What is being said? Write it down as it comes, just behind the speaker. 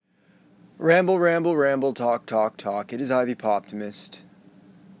Ramble, ramble, ramble, talk, talk, talk. It is I, the Poptimist,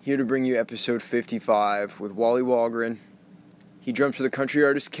 here to bring you episode 55 with Walle Wahlgren. He drums for the country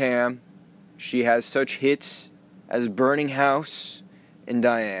artist Cam. She has such hits as Burning House and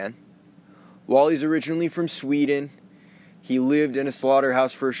Diane. Walle's originally from Sweden. He lived in a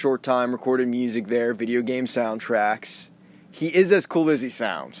slaughterhouse for a short time, recorded music there, video game soundtracks. He is as cool as he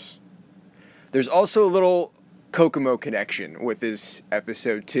sounds. There's also a little Kokomo connection with this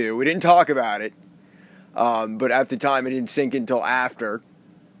episode too. We didn't talk about it, but at the time it didn't sink until after.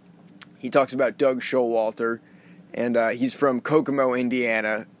 He talks about Doug Showalter, and he's from Kokomo,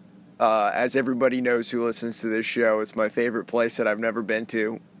 Indiana. As everybody knows who listens to this show, it's my favorite place that I've never been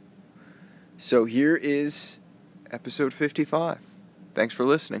to. So here is episode 55. Thanks for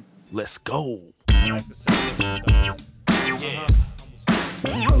listening. Let's go.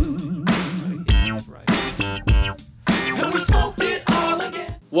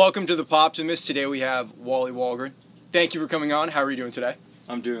 Welcome to the Poptimist. Today we have Walle Wahlgren. Thank you for coming on. How are you doing today?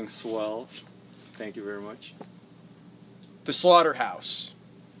 I'm doing swell. Thank you very much. The Slaughterhouse.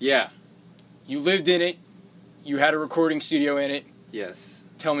 Yeah. You lived in it. You had a recording studio in it. Yes.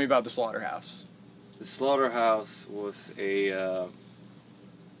 Tell me about the Slaughterhouse. The Slaughterhouse was a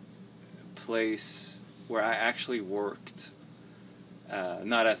place where I actually worked,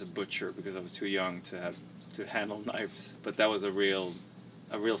 not as a butcher because I was too young to handle knives, but that was a real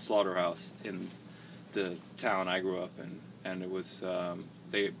slaughterhouse in the town I grew up in, and it was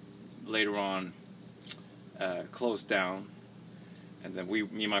they later on closed down, and then me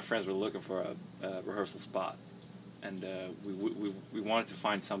and my friends were looking for a rehearsal spot, and we wanted to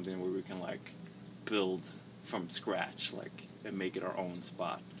find something where we can like build from scratch, like, and make it our own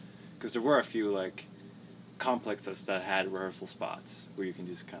spot, because there were a few like complexes that had rehearsal spots where you can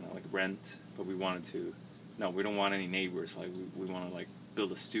just kind of like rent, but we don't want any neighbors, like we want to like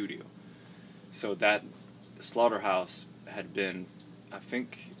build a studio. So that slaughterhouse had been, I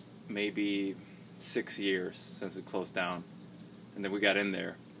think, maybe 6 years since it closed down, and then we got in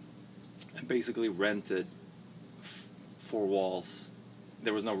there and basically rented 4 walls.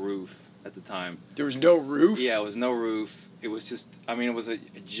 There was no roof at the time. There was no roof? Yeah, it was no roof. It was just, I mean, it was a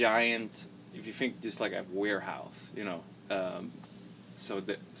giant, if you think just like a warehouse, you know. So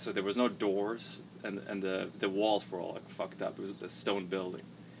there was no doors, and the walls were all like fucked up. It was a stone building.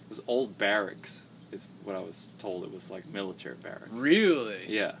 It was old barracks, is what I was told. It was like military barracks. Really?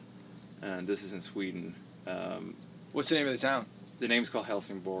 Yeah. And this is in Sweden. What's the name of the town? The name's called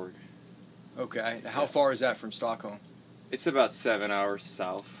Helsingborg. Okay. How far is that from Stockholm? It's about 7 hours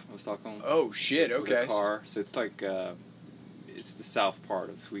south of Stockholm. Oh, shit, okay. With a car. So it's like, it's the south part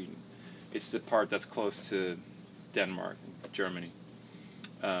of Sweden. It's the part that's close to Denmark and Germany.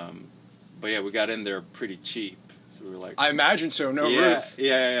 But yeah, we got in there pretty cheap. So we were like, I imagine so, no roof.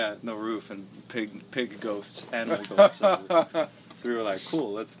 Yeah, no roof, and pig ghosts, animal ghosts. So we were like,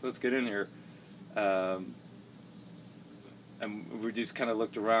 cool, let's get in here. And we just kind of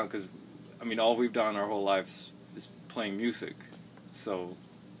looked around, because, I mean, all we've done our whole lives is playing music. So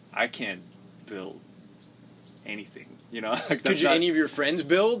I can't build anything, you know? Like, Could any of your friends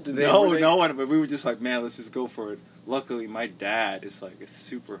build? No one, but we were just like, man, let's just go for it. Luckily, my dad is like a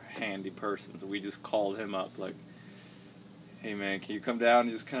super handy person, so we just called him up, like, hey man, can you come down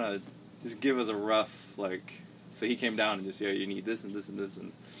and just give us a rough, like, so he came down and just, you need this and this and this,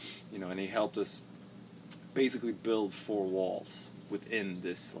 and, you know, and he helped us basically build 4 walls within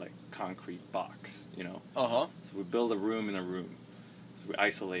this, like, concrete box, you know? Uh-huh. So we built a room in a room, so we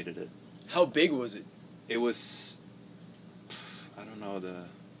isolated it. How big was it? It was, I don't know the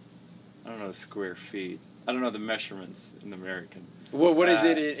square feet. I don't know the measurements in American. What is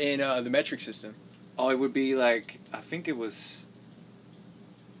it in the metric system? Oh, it would be like, I think it would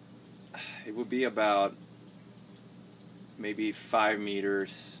be about maybe 5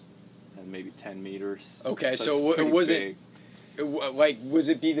 meters and maybe 10 meters. Okay, so was big. Was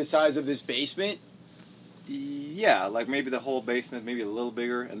it be the size of this basement? Yeah, like maybe the whole basement, maybe a little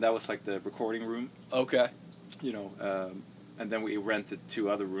bigger, and that was like the recording room. Okay. You know, and then we rented 2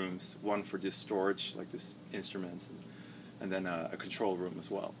 other rooms, one for just storage, like this instruments, and then a control room as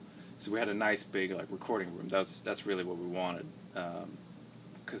well. So we had a nice big like recording room. That's really what we wanted,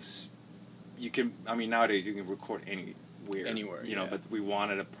 because you can. I mean, nowadays you can record anywhere. You know, but we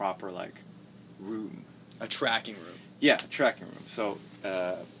wanted a proper like room, a tracking room. Yeah, a tracking room. So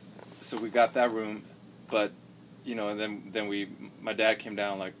we got that room, but you know, and then my dad came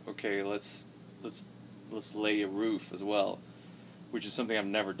down like, okay, let's lay a roof as well, which is something I've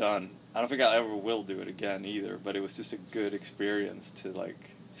never done. I don't think I ever will do it again either, but it was just a good experience to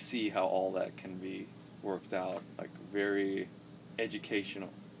like see how all that can be worked out, like very educational.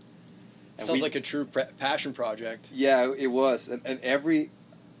 Sounds like a true passion project. Yeah, it was. And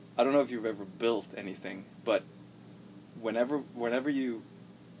I don't know if you've ever built anything, but whenever you,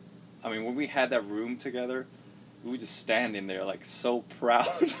 I mean, when we had that room together, we would just stand in there like so proud.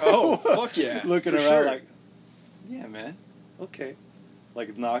 Oh, fuck yeah. Looking around sure. like, yeah, man, okay.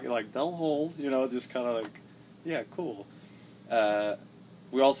 Like, they'll hold, just kind of like, yeah, cool.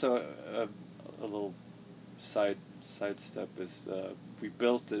 We also, a little side step is, we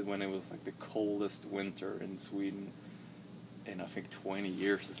built it when it was like the coldest winter in Sweden in, I think, 20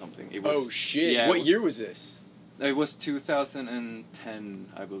 years or something. It was, oh, shit. Yeah, what year was this? It was 2010,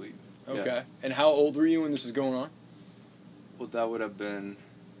 I believe. Okay. Yeah. And how old were you when this was going on? Well, that would have been,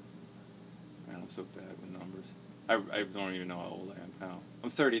 man, I'm so bad with numbers. I don't even know how old I am now. I'm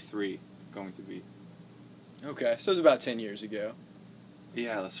 33, going to be. Okay, so it was about 10 years ago.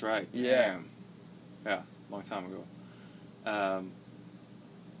 Yeah, that's right. Yeah. Damn. Yeah, long time ago.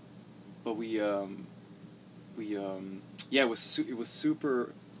 But yeah, it was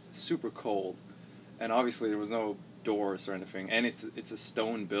super cold, and obviously there was no doors or anything, and it's a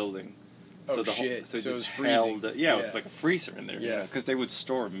stone building. Oh, so shit. So it So it just was freezing. Yeah, it was like a freezer in there. Yeah. Because they would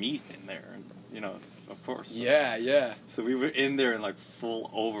store meat in there, of course. Yeah, yeah. So we were in there in like full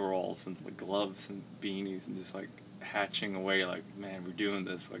overalls and like gloves and beanies and just like hatching away like, man, we're doing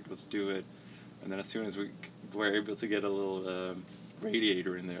this, like, let's do it. And then as soon as we were able to get a little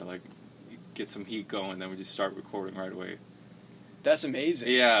radiator in there, like get some heat going, then we just start recording right away. That's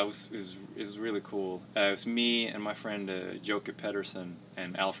amazing. Yeah, it was really cool. It was me and my friend Joke Pedersen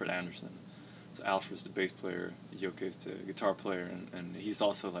and Alfred Anderson. So Alfred's the bass player, Joke is the guitar player, and he's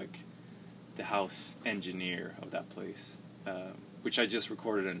also like the house engineer of that place, which I just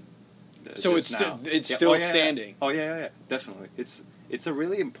recorded in. So it's still standing. Oh yeah, definitely. It's a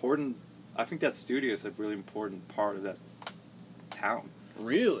really important. I think that studio is a really important part of that town.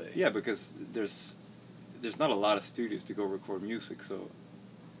 Really? Yeah, because there's not a lot of studios to go record music, so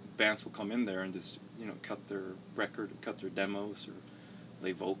bands will come in there and just cut their record, cut their demos, or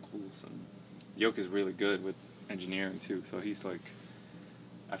lay vocals. And Yoke is really good with engineering too, so he's like,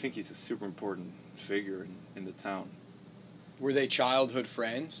 I think he's a super important figure in the town. Were they childhood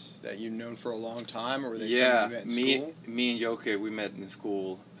friends that you've known for a long time, or were they someone you met in school? Me and Yoke, we met in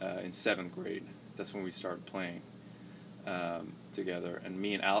school in 7th grade. That's when we started playing together. And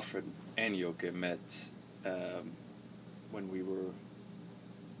me and Alfred and Yoke met when we were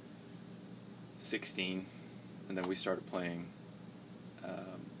 16, and then we started playing.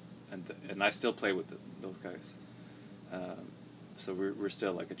 And I still play with those guys. So we're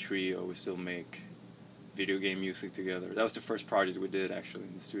still like a trio. We still make video game music together. That was the first project we did actually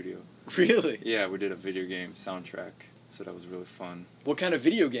in the studio. Really? Yeah, we did a video game soundtrack, so that was really fun. What kind of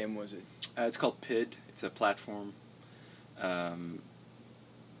video game was it? It's called PID. It's a platform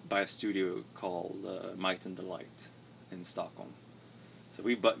by a studio called Might and Delight in Stockholm. So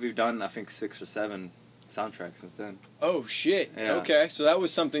we've done, I think, 6 or 7 soundtracks since then. Oh shit! Yeah. Okay, so that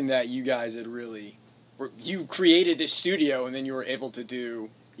was something that you guys had really. You created this studio, and then you were able to do.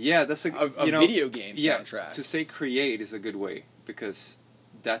 Yeah, that's a video game soundtrack. Yeah, to say create is a good way, because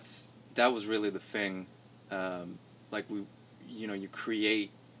that was really the thing. Like you create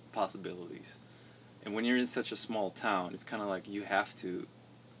possibilities, and when you're in such a small town, it's kind of like you have to.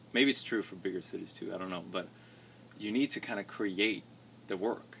 Maybe it's true for bigger cities too. I don't know, but you need to kind of create the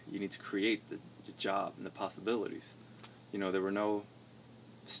work. You need to create the job and the possibilities. There were no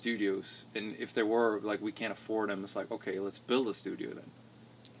studios, and if there were, like, we can't afford them. It's like, okay, let's build a studio then.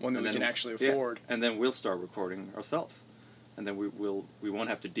 One that we can actually afford. Yeah, and then we'll start recording ourselves, and then we won't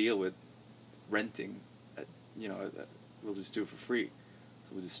have to deal with renting. We'll just do it for free.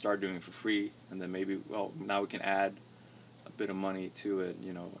 So we'll just start doing it for free, and then maybe now we can add a bit of money to it,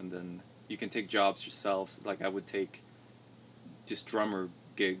 and then you can take jobs yourselves. Like I would take just drummer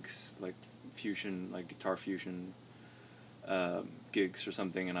gigs, like fusion, like guitar fusion gigs or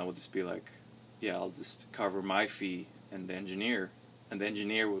something, and I will just be like, yeah, I'll just cover my fee and the engineer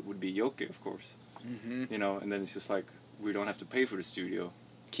would be Yoke, of course. Mm-hmm. And then it's just like, we don't have to pay for the studio.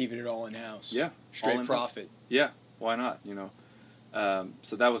 Keeping it all in-house. Yeah. Straight profit. Yeah, why not,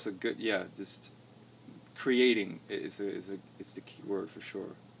 So that was a good, just creating is the key word for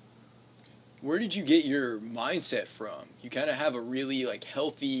sure. Where did you get your mindset from? You kind of have a really, like,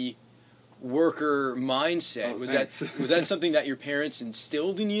 healthy worker mindset. Oh, was thanks. was that something that your parents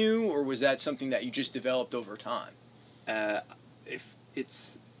instilled in you, or was that something that you just developed over time? If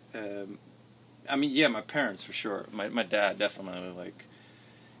it's, my parents for sure. My dad definitely, like,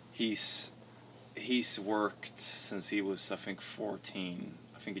 he's worked since he was, I think, 14.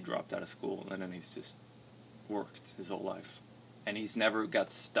 I think he dropped out of school, and then he's just worked his whole life, and he's never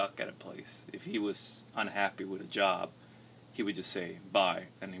got stuck at a place. If he was unhappy with a job, he would just say bye,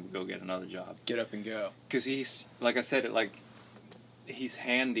 and he would go get another job. Get up and go. Because he's, like I said, he's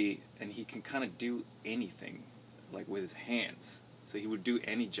handy, and he can kind of do anything, like with his hands. So he would do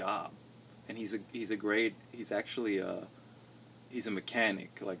any job, and he's actually he's a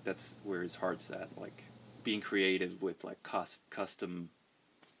mechanic. Like, that's where his heart's at. Like, being creative with like custom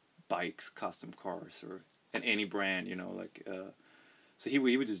bikes, custom cars, and any brand, you know, like. So he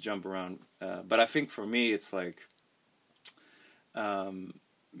would just jump around. But I think for me, it's like.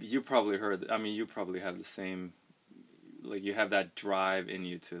 You probably heard. I mean, you probably have the same. Like, you have that drive in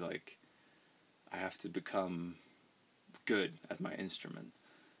you to, like, I have to become good at my instrument,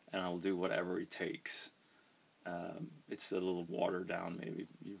 and I'll do whatever it takes. It's a little watered down, maybe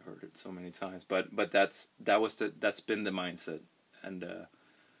you've heard it so many times, but that's been the mindset, and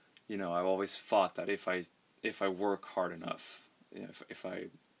you know, I've always thought that if I work hard enough, if I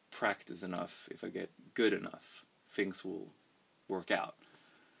practice enough, if I get good enough, things will work out.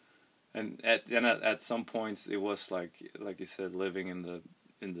 And at some points it was like you said, living in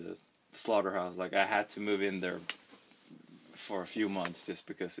the slaughterhouse. Like, I had to move in there for a few months just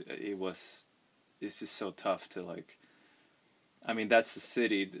because it's just so tough to, like. I mean, that's the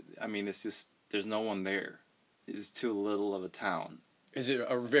city. I mean, it's just there's no one there. It's too little of a town. Is it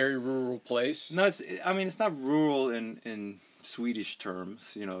a very rural place? No, it's not rural in Swedish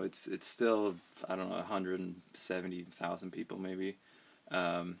terms. You know, it's still, I don't know, 170,000 people maybe.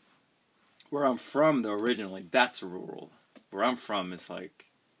 Where I'm from, though, originally, that's rural. Where I'm from is like,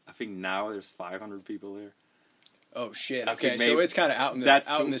 I think now there's 500 people there. Oh shit! Okay, so it's kind of out in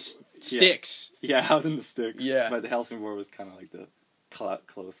the sticks. Yeah, out in the sticks. Yeah, but Helsingborg was kind of like the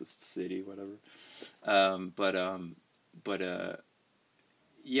closest city, whatever.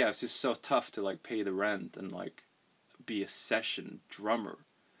 Yeah, it's just so tough to, like, pay the rent and, like, be a session drummer.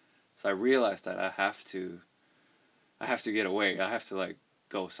 So I realized that I have to get away. I have to, like,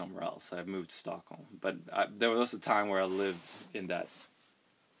 go somewhere else. I moved to Stockholm, but there was a time where I lived in that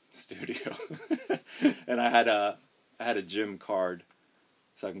studio, and I had a gym card,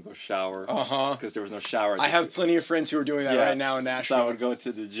 so I can go shower. Because there was no shower. I have plenty of friends who are doing that right now in Nashville. So I would go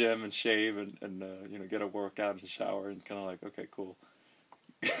to the gym and shave and you know, get a workout and shower, and kind of like, okay, cool.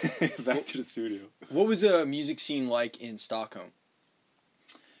 Back to the studio. What was the music scene like in Stockholm?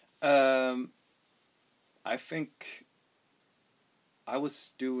 I think I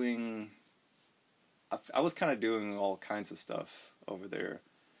was kind of doing all kinds of stuff over there.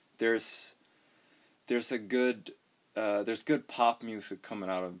 There's good pop music coming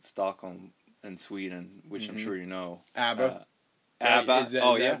out of Stockholm and Sweden, which I'm sure you know. ABBA.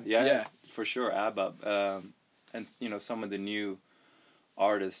 ABBA. Yeah, for sure, ABBA. And you know, some of the new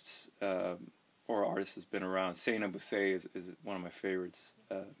artists or artists has been around. Sena Busse is one of my favorites.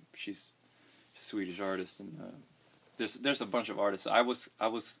 She's a Swedish artist, and there's a bunch of artists.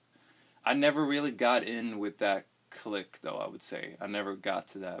 I never really got in with that clique, though. I would say I never got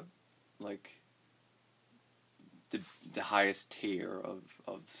to that, like, the highest tier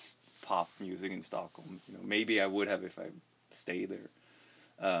of pop music in Stockholm. You know, maybe I would have if I stayed there.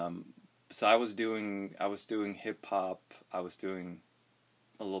 So I was doing hip hop. I was doing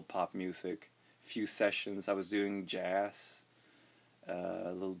a little pop music, a few sessions. I was doing jazz,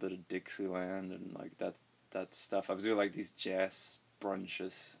 a little bit of Dixieland and like that stuff. I was doing like these jazz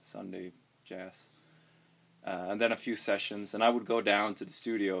brunches, Sunday jazz, and then a few sessions. And I would go down to the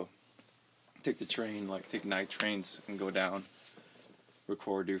studio, take the train, like take night trains, and go down,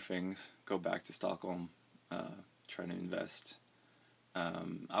 record, do things, go back to Stockholm, try to invest.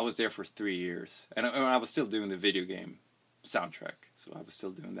 I was there for 3 years, and I was still doing the video game soundtrack, so I was still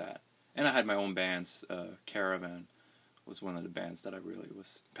doing that. And I had my own bands. Caravan was one of the bands that I really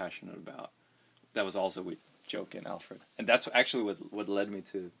was passionate about. That was also with Joke and Alfred, and that's actually what led me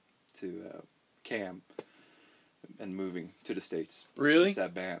to Cam and moving to the States. Really? It's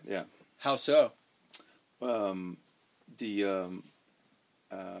that band, yeah. How so? So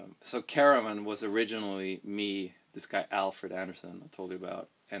Caravan was originally me, this guy Alfred Anderson I told you about,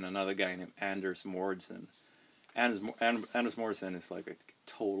 and another guy named Anders Mordsen. Anders Morrison is like a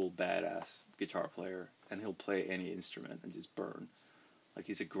total badass guitar player, and he'll play any instrument and just burn. Like,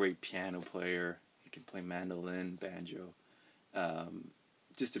 he's a great piano player. He can play mandolin, banjo.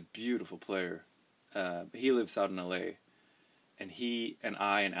 Just a beautiful player. He lives out in LA, and he and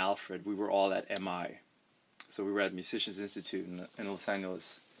I and Alfred, we were all at MI. So we were at Musicians Institute in Los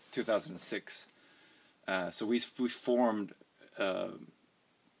Angeles, 2006. So we formed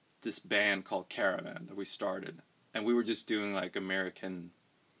this band called Caravan that we started, and we were just doing like American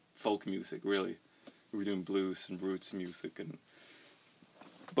folk music. Really, we were doing blues and roots music, and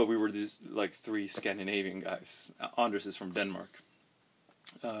but we were these like 3 Scandinavian guys. Anders is from Denmark,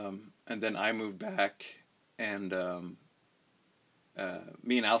 and then I moved back, and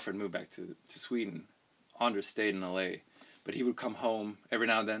me and Alfred moved back to Sweden. Anders stayed in LA, but he would come home every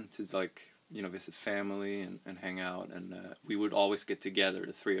now and then to like, you know, visit family and hang out, and we would always get together,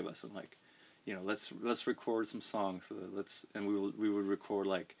 the 3 of us, and like, you know, let's record some songs. We would record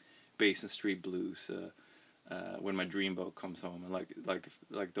like Basin Street Blues, When My Dreamboat Comes Home, and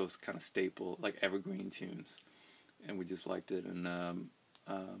like those kind of staple, like evergreen tunes, and we just liked it. And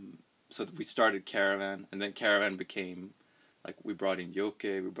so we started Caravan, and then Caravan became like, we brought in Joke,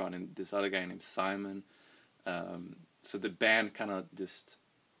 we brought in this other guy named Simon. So the band kind of just,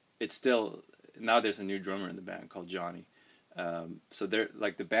 it's still, now there's a new drummer in the band called Johnny. So they're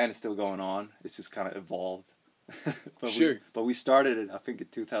like, the band is still going on. It's just kind of evolved. But we started it, I think, in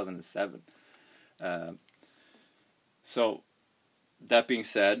 2007. So that being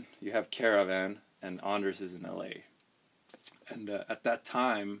said, you have Caravan, and Anders is in LA. And at that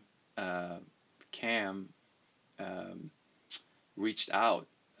time, Cam reached out.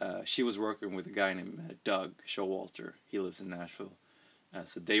 She was working with a guy named Doug Showalter. He lives in Nashville.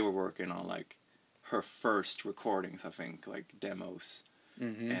 So they were working on like her first recordings, I think, like demos.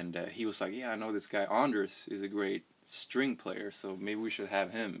 Mm-hmm. And he was like, yeah, I know this guy Anders is a great string player, so maybe we should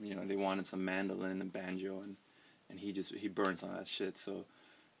have him. You know, they wanted some mandolin and banjo, and he burns on that shit. So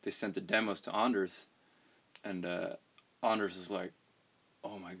they sent the demos to Anders, and Anders was like,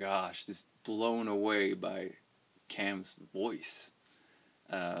 oh my gosh, just blown away by Cam's voice.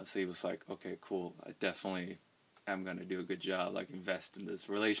 So he was like, okay, cool, I definitely am going to do a good job, like invest in this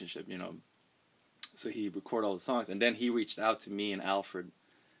relationship, you know. So he recorded all the songs, and then he reached out to me and Alfred.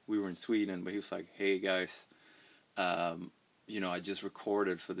 We were in Sweden, but he was like, hey guys, you know, I just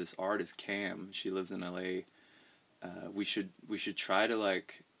recorded for this artist Cam. She lives in LA. We should try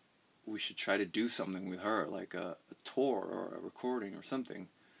to do something with her, like a tour or a recording or something.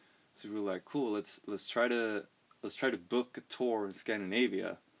 So we were like, cool, let's try to book a tour in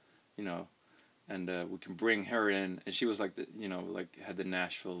Scandinavia, you know, and we can bring her in. And she was like, you know, like had the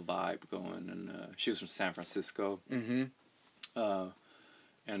Nashville vibe going, and she was from San Francisco. Mm-hmm.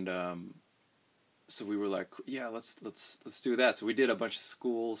 So we were like, yeah, let's do that. So we did a bunch of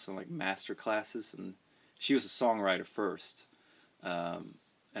schools and like master classes, and she was a songwriter first, and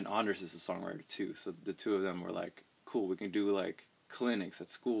Anders is a songwriter too. So the 2 of them were like, cool, we can do like clinics at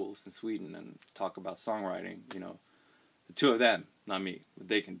schools in Sweden and talk about songwriting, you know. The 2 of them, not me,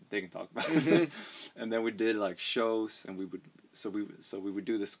 they can talk about it. Mm-hmm. And then we did like shows, and we would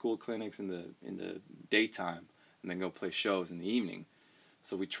do the school clinics in the daytime, and then go play shows in the evening.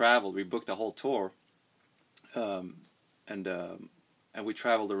 So we traveled, we booked a whole tour, and we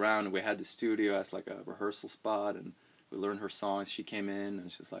traveled around, and we had the studio as like a rehearsal spot, and we learned her songs. She came in,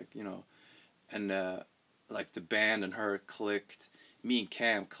 and she's like, you know, and like the band and her clicked. Me and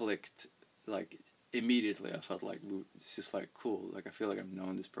Cam clicked like immediately. I felt like it's just like cool. Like I feel like I've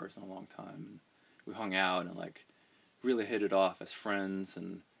known this person a long time, and we hung out and like really hit it off as friends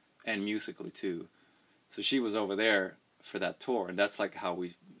and musically too. So she was over there for that tour, and that's like how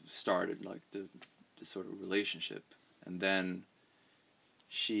we started like the sort of relationship. And then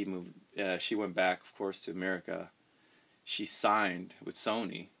she moved. She went back, of course, to America. She signed with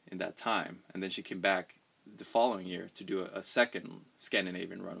Sony in that time, and then she came back the following year to do a second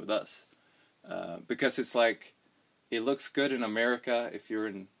Scandinavian run with us, because it's like, it looks good in America if you're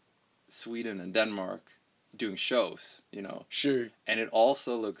in Sweden and Denmark doing shows, you know. Sure. And it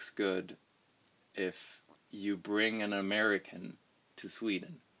also looks good if you bring an American to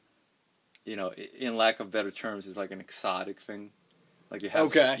Sweden. You know, in lack of better terms, it's like an exotic thing. Like you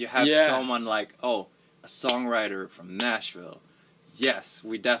have someone like, oh, a songwriter from Nashville. Yes,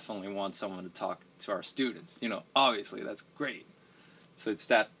 we definitely want someone to talk to our students. You know, obviously that's great. So it's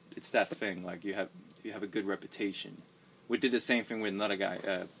that thing. Like you have a good reputation. We did the same thing with another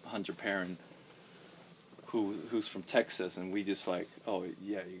guy, Hunter Perrin, who's from Texas, and we just like, oh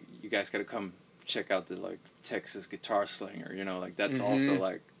yeah, you guys got to come check out the like Texas guitar slinger. You know, like that's also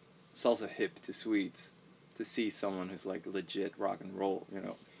like, it's also hip to Swedes to see someone who's like legit rock and roll. You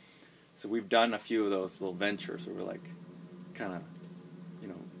know, so we've done a few of those little ventures where we're like, kind of, you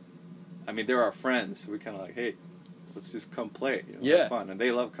know, I mean, they're our friends, so we kind of like, hey, let's just come play. You know, have fun, and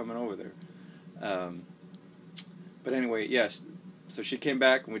they love coming over there. But anyway, yes. So she came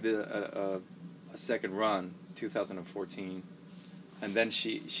back, and we did a second run, 2014, and then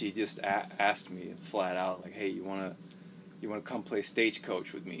she just asked me flat out, like, hey, you wanna come play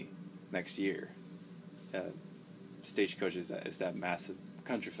Stagecoach with me next year? Stagecoach is that massive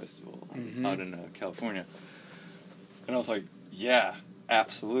country festival out in California. And I was like, yeah,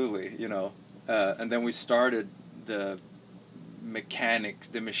 absolutely, you know. And then we started the mechanics,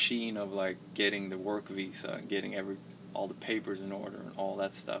 the machine of like getting the work visa and getting all the papers in order and all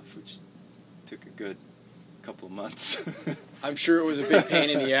that stuff, which took a good couple of months. I'm sure it was a big pain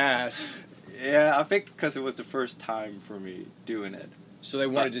in the ass. Yeah, I think because it was the first time for me doing it. So they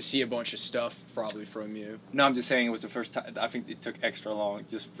wanted to see a bunch of stuff probably from you. No, I'm just saying it was the first time. I think it took extra long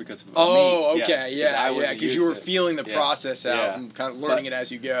just because of me. Oh, okay, yeah, because you were to feeling the process out and kind of learning it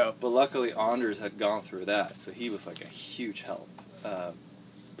as you go. But luckily, Anders had gone through that, so he was like a huge help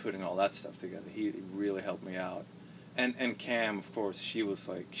putting all that stuff together. He really helped me out. And Cam, of course, she was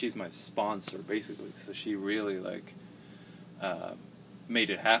like, she's my sponsor, basically, so she really, like, made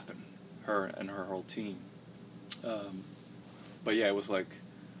it happen, her and her whole team. But yeah, it was like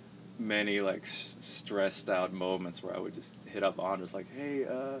many like stressed out moments where I would just hit up Anders like, hey,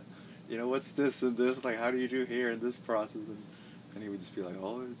 you know, what's this and this? Like, how do you do here in this process? And he would just be like,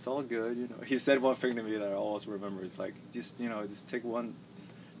 oh, it's all good, you know. He said one thing to me that I always remember. It's like, just, you know, just take one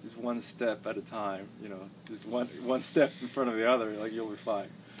step at a time, you know, just one step in front of the other, like you'll be fine.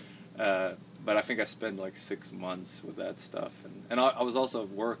 But I think I spent like 6 months with that stuff, and I was also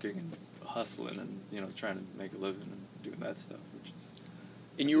working and hustling and, you know, trying to make a living and doing that stuff, which is.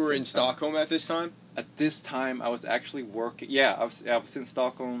 And you were in Stockholm at this time? At this time, I was actually working. Yeah, I was in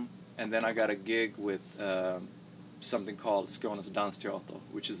Stockholm, and then I got a gig with something called Skånes Dansteater,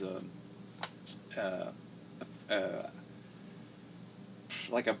 which is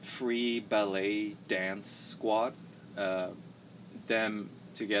like a free ballet dance squad. Them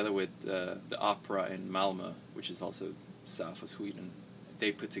together with the opera in Malmö, which is also south of Sweden.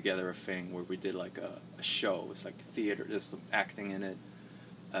 They put together a thing where we did like a show. It's like theater. There's some acting in it,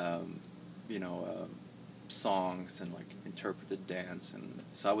 you know, songs and like interpreted dance. And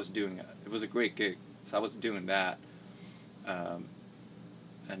so I was doing it. It was a great gig. So I was doing that,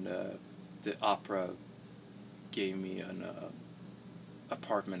 and the opera gave me an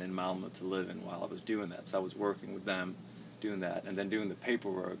apartment in Malmö to live in while I was doing that. So I was working with them, doing that, and then doing the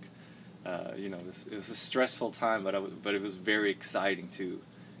paperwork. You know, it was a stressful time, but it was very exciting too.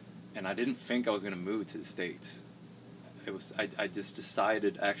 And I didn't think I was going to move to the States. I just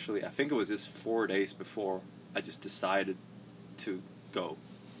decided, actually, I think it was just 4 days before, I just decided to go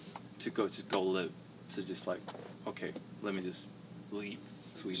live. To just like, okay, let me just leave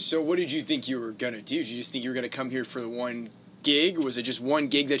Sweden. So what did you think you were going to do? Did you just think you were going to come here for the one gig? Was it just one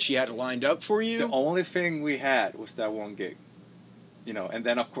gig that she had lined up for you? The only thing we had was that one gig. You know, and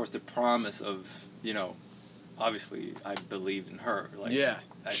then of course the promise of, you know, obviously I believed in her. Like, yeah,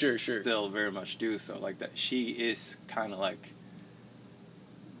 I sure. Still very much do so. Like that, she is kind of like,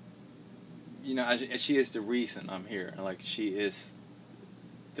 you know, she is the reason I'm here. Like she is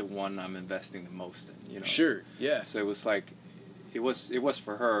the one I'm investing the most in. You know. Sure. Yeah. So it was like, it was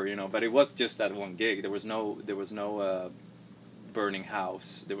for her. You know, but it was just that one gig. There was no burning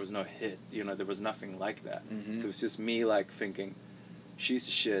house. There was no hit. You know, there was nothing like that. Mm-hmm. So it was just me like thinking, she's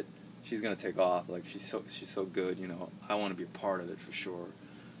the shit. She's gonna take off. Like she's so good. You know, I want to be a part of it for sure.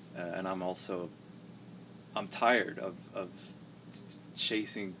 And I'm tired of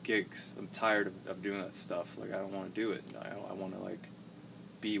chasing gigs. I'm tired of doing that stuff. Like I don't want to do it. I want to like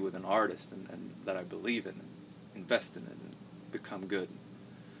be with an artist and that I believe in, and invest in it, and become good.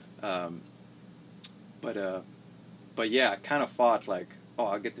 But yeah, I kind of thought like, oh,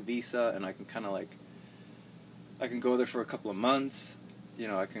 I'll get the visa and I can kind of like, I can go there for a couple of months. You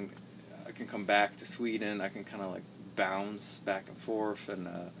know, I can come back to Sweden. I can kind of like bounce back and forth, and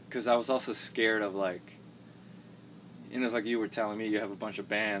because I was also scared of like, you know, it's like you were telling me you have a bunch of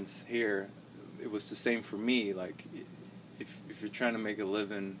bands here. It was the same for me. Like, if you're trying to make a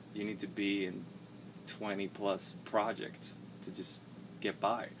living, you need to be in 20 plus projects to just get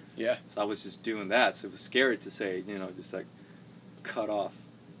by. Yeah. So I was just doing that. So it was scary to say, you know, just like cut off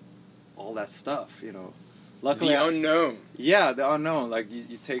all that stuff, you know. Luckily, the unknown. Yeah, the unknown. Like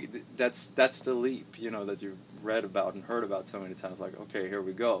you take that's the leap, you know, that you read about and heard about so many times. Like, okay, here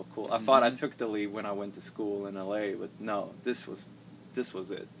we go. Cool. I thought I took the leap when I went to school in LA, but no, this was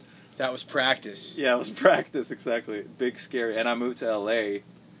it. That was practice. Yeah, it was practice, exactly. Big scary. And I moved to LA,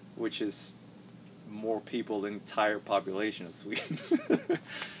 which is more people than the entire population of Sweden.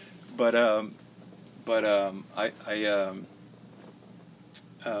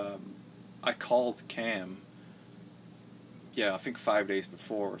 I called Cam. Yeah, I think 5 days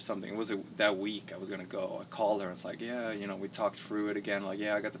before or something. It was that week I was gonna go. I called her and it's like, yeah, you know, we talked through it again. Like,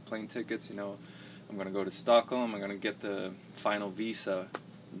 yeah, I got the plane tickets. You know, I'm gonna go to Stockholm. I'm gonna get the final visa.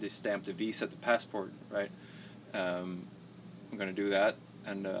 They stamped the visa, the passport, right? I'm gonna do that,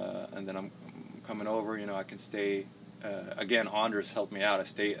 and then I'm coming over. You know, I can stay again, Anders helped me out. I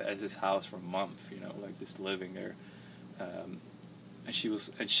stayed at his house for a month, like just living there. And she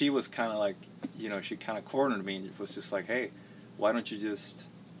was kind of like, she kind of cornered me and was just like, hey, why don't you just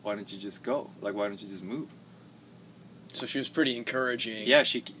go? Like, why don't you just move? So she was pretty encouraging. Yeah,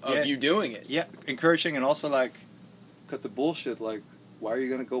 you doing it. Yeah, encouraging, and also like, cut the bullshit. Like, why are you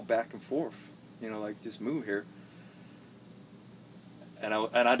gonna go back and forth? Like, just move here. And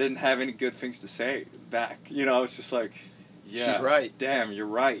I didn't have any good things to say back. I was just like, yeah, she's right. Damn, you're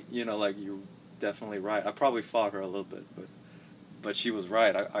right. Like, you're definitely right. I probably fought her a little bit, but she was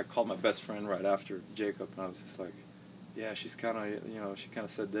right. I called my best friend right after Jacob, and I was just like, yeah, she's kind of, she kind of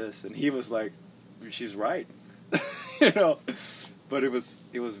said this, and he was like, she's right. But it was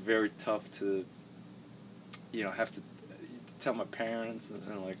very tough to, have to tell my parents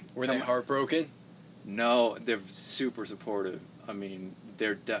and like. Were they heartbroken? No, they're super supportive. I mean,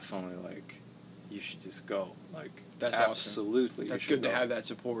 they're definitely like, you should just go. Like, that's absolutely. Awesome. That's good to have that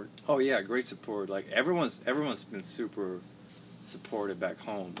support. Oh yeah, great support. Like everyone's been super supportive back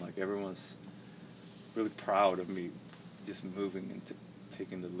home. Like everyone's really proud of me just moving and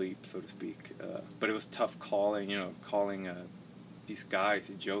taking the leap, so to speak. But it was tough calling these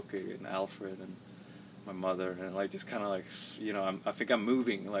guys, Joke and Alfred and my mother, and like just kind of like, I think I'm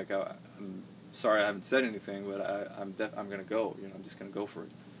moving. Like I'm sorry I haven't said anything, but I'm gonna go. I'm just gonna go for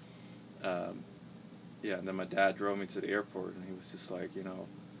it. Yeah, and then my dad drove me to the airport, and he was just like,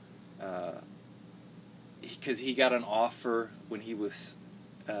 because he got an offer when he was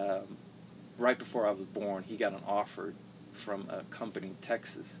right before I was born. He got an offer from a company in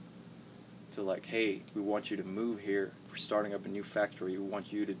Texas to like, hey, we want you to move here. We're starting up a new factory. We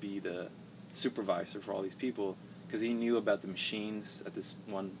want you to be the supervisor for all these people, because he knew about the machines at this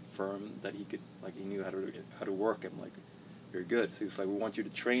one firm that he could, like, he knew how to work them, like, very good. So he was like, we want you to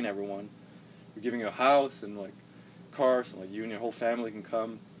train everyone. We're giving you a house and like cars, and like you and your whole family can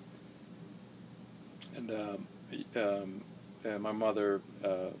come. And my mother,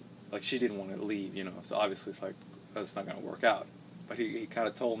 like, she didn't want to leave, so obviously it's like, that's not going to work out. But he kind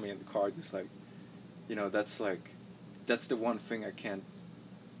of told me in the car, just like, that's the one thing I can't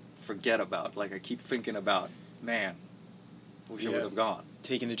forget about. Like, I keep thinking about, man, wish I would have gone.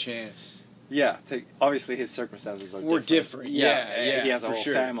 Taking the chance. Yeah, obviously his circumstances are different. Yeah, he has a whole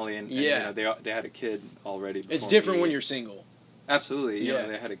sure. family, and they had a kid already. It's different when you're single. Absolutely,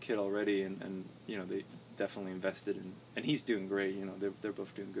 they had a kid already, and they definitely invested in, and he's doing great. They're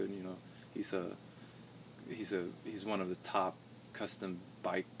both doing good. He's one of the top custom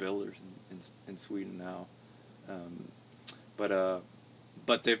bike builders in Sweden now.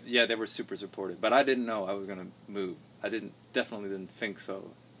 But they were super supportive. But I didn't know I was gonna move. I definitely didn't think so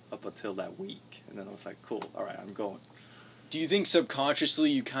up until that week, and then I was like, cool, all right, I'm going. Do you think subconsciously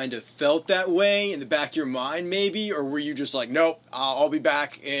you kind of felt that way in the back of your mind, maybe, or were you just like, nope, I'll be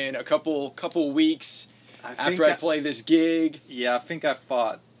back in a couple weeks after I play this gig? Yeah, I think I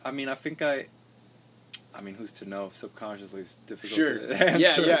thought. I mean, who's to know? Subconsciously, it's difficult to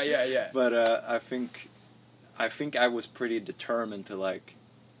answer. Yeah. But I think I was pretty determined to, like,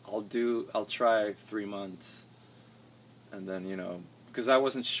 I'll try 3 months, and then because I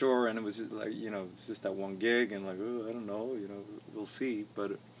wasn't sure, and it was just like, it's just that one gig, and like, oh, I don't know, we'll see.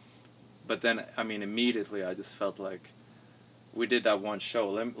 But then, I mean, immediately I just felt like we did that one show.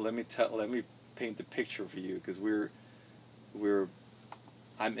 Let me paint the picture for you, because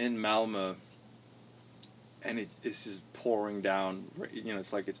I'm in Malmö, and it's just pouring down.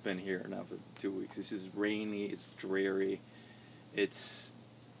 It's like it's been here now for 2 weeks. It's just rainy. It's dreary. It's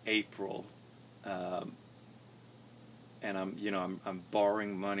April. And I'm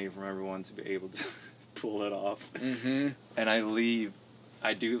borrowing money from everyone to be able to pull it off. Mm-hmm. And I leave.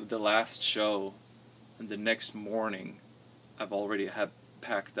 I do the last show, and the next morning, I've already had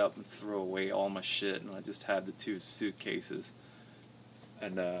packed up and throw away all my shit, and I just had the 2 suitcases.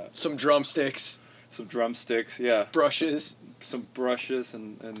 And some drumsticks. Yeah. Brushes. Some brushes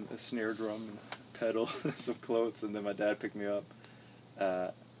and a snare drum and a pedal and some clothes, and then my dad picked me up.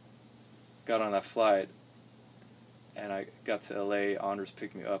 Got on that flight. And I got to LA. Anders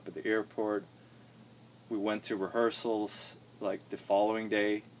picked me up at the airport. We went to rehearsals like the following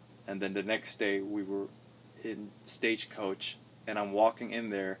day, and then the next day we were in Stagecoach, and I'm walking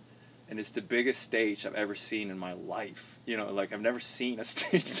in there, and it's the biggest stage I've ever seen in my life. Like, I've never seen a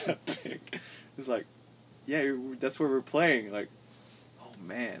stage that big. It's like, yeah, that's where we're playing. Like, oh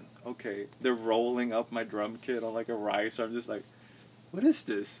man, okay. They're rolling up my drum kit on like a riser. I'm just like, what is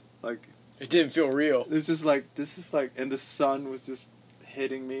this? Like, it didn't feel real. This is like, and the sun was just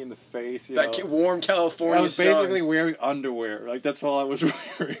hitting me in the face. That warm California sun. I was basically wearing underwear. Like, that's all I was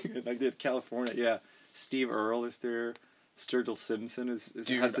wearing. Like, the California, yeah. Steve Earle is there. Sturgill Simpson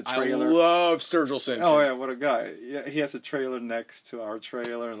Dude, has the trailer. I love Sturgill Simpson. Oh yeah, what a guy! Yeah, he has a trailer next to our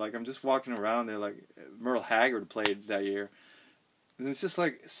trailer, and like I'm just walking around there. Like Merle Haggard played that year, and it's just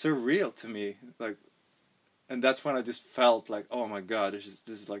like surreal to me. Like, and that's when I just felt like, oh my god, this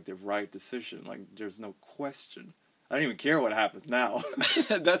is like the right decision. Like there's no question. I don't even care what happens now.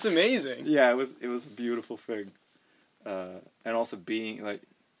 That's amazing. Yeah, it was a beautiful thing, and also being like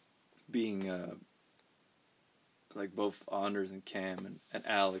both Anders and Cam and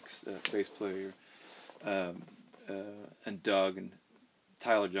Alex, bass player, and Doug and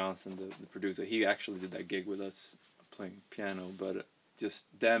Tyler Johnson, the producer. He actually did that gig with us playing piano, but just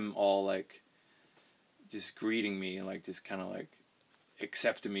them all like just greeting me and like just kind of like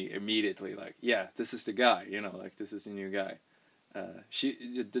accepting me immediately. Like, yeah, this is the guy, you know, like this is the new guy.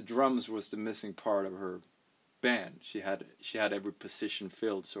 The drums was the missing part of her band. She had every position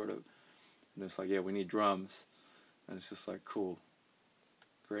filled, sort of, and it's like, yeah, we need drums. And it's just like, cool.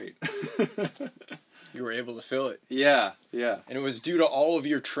 Great. You were able to fill it. Yeah, yeah. And it was due to all of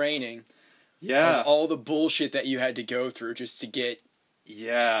your training. Yeah. All the bullshit that you had to go through just to get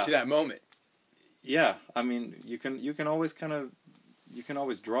to that moment. Yeah. I mean, you can always draw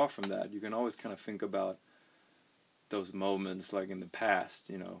from that. You can always kind of think about those moments like in the past,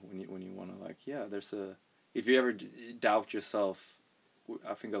 you know, when you want to like, yeah, if you ever doubt yourself,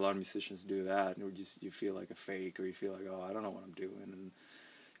 I think a lot of musicians do that, and you feel like a fake, or you feel like, oh, I don't know what I'm doing, and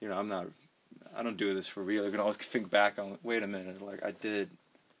you know, I don't do this for real. You can always think back on, wait a minute, like I did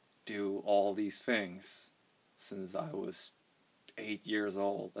do all these things since I was 8 years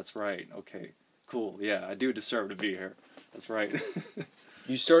old. That's right. Okay, cool. Yeah, I do deserve to be here. That's right.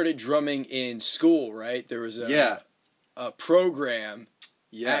 You started drumming in school, right? There was a program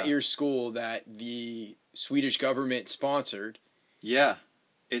at your school that the Swedish government sponsored. Yeah,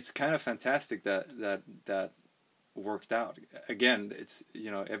 it's kind of fantastic that worked out. Again, it's, you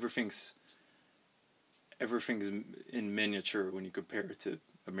know, everything's in miniature when you compare it to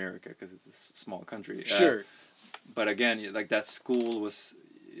America, because it's a small country. Sure. But again, like that school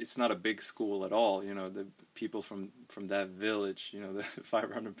it's not a big school at all. You know, the people from that village, you know, the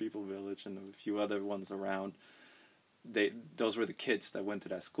 500 people village and a few other ones around, those were the kids that went to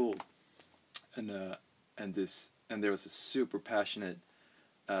that school, and there was a super passionate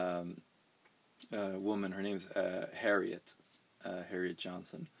woman. Her name's Harriet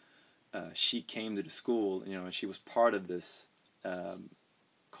Johnson. She came to the school, you know, and she was part of this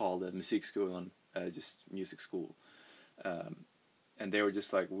called Musikskolan, just music school. And they were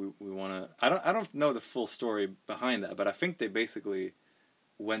just like, we want to. I don't know the full story behind that, but I think they basically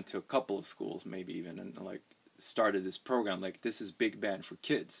went to a couple of schools, maybe even, and like started this program. Like, this is big band for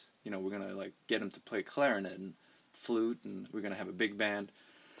kids. You know, we're gonna like get them to play clarinet and flute, and we're gonna have a big band,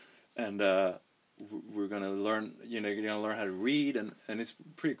 and we're gonna learn. You know, you're gonna learn how to read, and it's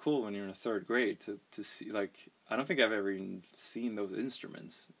pretty cool when you're in third grade to see. Like, I don't think I've ever even seen those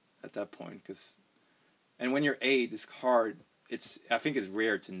instruments at that point, and when you're 8, it's hard. I think it's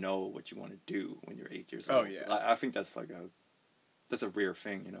rare to know what you want to do when you're 8 years old. Oh yeah, I think that's a rare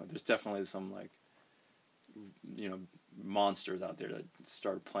thing. You know, there's definitely some like, you know, monsters out there that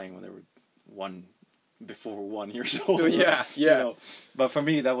started playing when they were before 1 year old. Yeah. You know? But for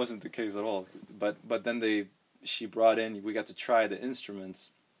me, that wasn't the case at all. But then she brought in. We got to try the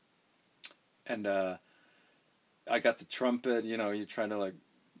instruments, and I got the trumpet. You know, you're trying to.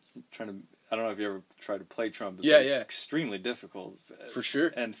 I don't know if you ever tried to play trumpet. Yeah, it's extremely difficult. For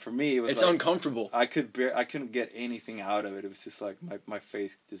sure. And for me, it's like, uncomfortable. I couldn't get anything out of it. It was just like my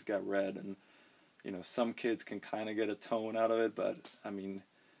face just got red, and you know, some kids can kind of get a tone out of it, but I mean,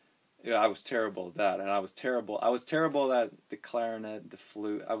 yeah, I was terrible at that, and I was terrible at the clarinet, the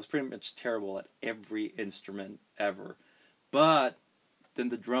flute. I was pretty much terrible at every instrument ever. But then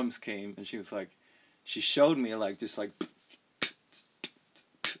the drums came, and she showed me like just like.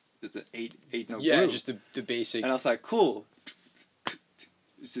 It's an 8 note Yeah, groove. just the basic. And I was like, cool.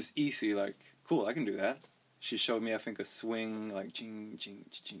 It's just easy, like, cool, I can do that. She showed me, I think, a swing, like, ching, ching,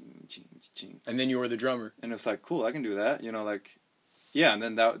 ching, ching, ching. And then you were the drummer. And it was like, cool, I can do that. You know, like, yeah, and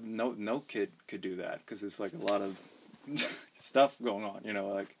then that no kid could do that, because there's, like, a lot of stuff going on, you know,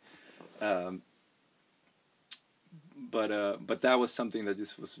 like, but that was something that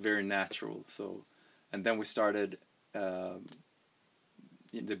just was very natural, so, and then we started,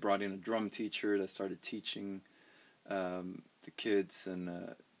 they brought in a drum teacher that started teaching the kids,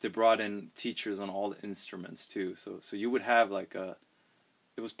 and they brought in teachers on all the instruments too. So you would have like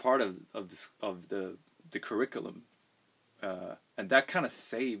it was part of the curriculum, and that kind of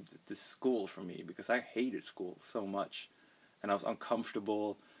saved the school for me, because I hated school so much, and I was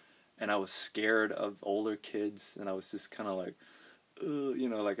uncomfortable, and I was scared of older kids, and I was just kind of like, you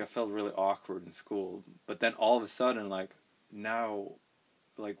know, like I felt really awkward in school. But then all of a sudden, like now,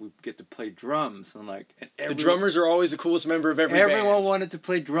 like we get to play drums, and like the drummers are always the coolest member of everyone band. Wanted to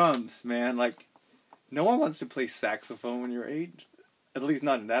play drums, man. Like no one wants to play saxophone when you're 8, at least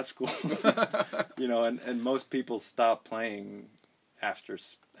not in that school. You know, and most people stop playing after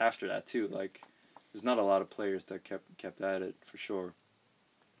that too. Like there's not a lot of players that kept at it for sure.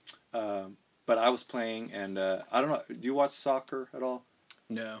 But I was playing, and I don't know. Do you watch soccer at all?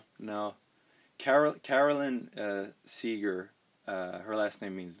 No. Carolyn Seeger, her last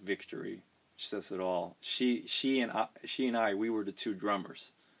name means victory. She says it all. She and I, we were the 2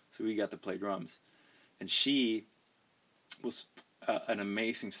 drummers, so we got to play drums. And she was an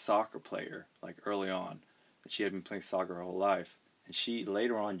amazing soccer player, like early on. And she had been playing soccer her whole life. And she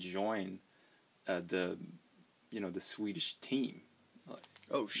later on joined the Swedish team.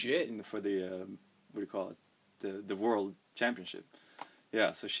 Oh shit! For the what do you call it? The World Championship.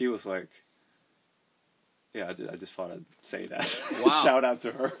 Yeah, so she was like, yeah, I just thought I'd say that. Wow! Shout out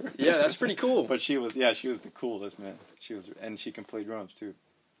to her. Yeah, that's pretty cool. But she was the coolest, man. And she can play drums too.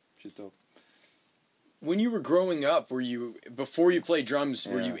 She's dope. When you were growing up, before you played drums,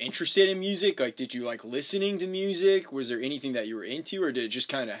 were you interested in music? Like, did you like listening to music? Was there anything that you were into, or did it just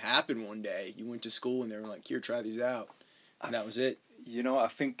kind of happen one day? You went to school and they were like, "Here, try these out," and that was it. You know, I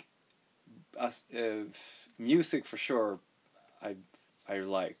think music for sure. I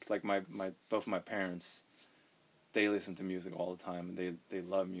like both my parents. They listen to music all the time, and they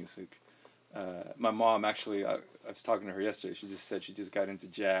love music. My mom actually, I was talking to her yesterday. She just said she just got into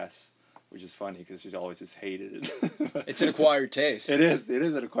jazz, which is funny because she's always just hated it. It's an acquired taste. It is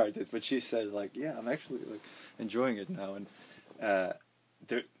an acquired taste. But she said like, yeah, I'm actually like enjoying it now. And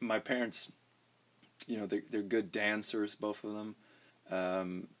my parents, you know, they're good dancers, both of them.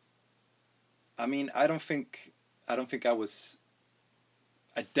 I mean, I don't think I was.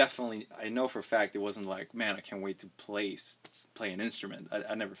 I know for a fact it wasn't like, man, I can't wait to play an instrument.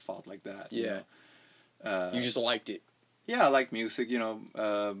 I never thought like that. Yeah. You know? You just liked it. Yeah, I like music. You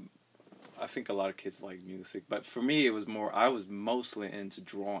know, I think a lot of kids like music, but for me, it was more. I was mostly into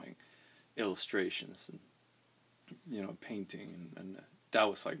drawing, illustrations, and you know, painting, and that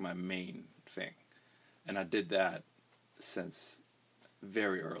was like my main thing, and I did that since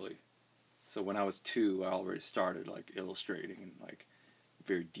very early. So when I was 2, I already started like illustrating and like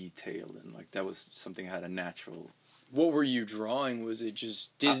very detailed, and like that was something I had a natural. What were you drawing? Was it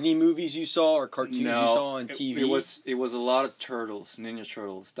just Disney movies you saw, or cartoons you saw on TV? It was a lot of turtles, Ninja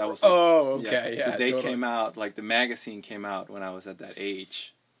Turtles. That was. Okay. Yeah, so they totally. came out, like the magazine came out when I was at that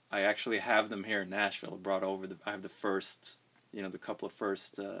age. I actually have them here in Nashville. I have the first, you know, the couple of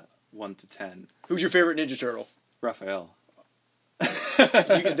first 1 to 10. Who's your favorite Ninja Turtle? Raphael.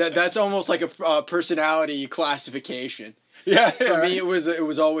 That's almost like a personality classification. Yeah. For me, it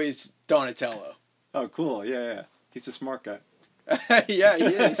was always Donatello. Oh, cool. Yeah. He's a smart guy. Yeah, he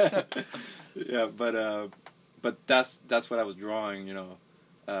is. Yeah, but that's what I was drawing, you know.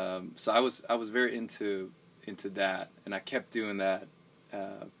 So I was very into that, and I kept doing that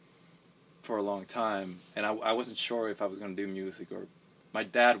for a long time, and I wasn't sure if I was going to do music, or my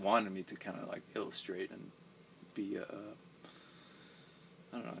dad wanted me to kind of like illustrate and be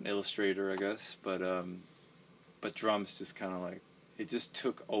I don't know, an illustrator, I guess, but drums just kind of like, it just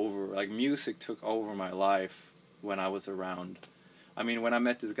took over, like music took over my life when I was around. I mean, when I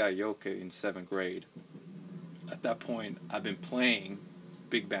met this guy Yoke in 7th grade, at that point I've been playing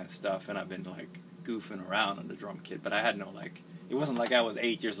big band stuff, and I've been like goofing around on the drum kit, but I had no like, it wasn't like I was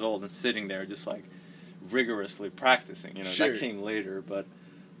 8 years old and sitting there just like rigorously practicing, you know. Sure. That came later, but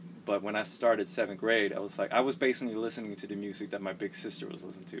when I started 7th grade, I was basically listening to the music that my big sister was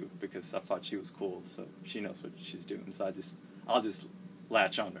listening to, because I thought she was cool, so she knows what she's doing, so I'll just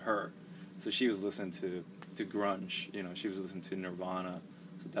latch on to her. So she was listening to grunge, you know, she was listening to Nirvana,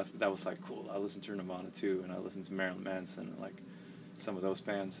 so that was like cool. I listened to Nirvana too, and I listened to Marilyn Manson and like some of those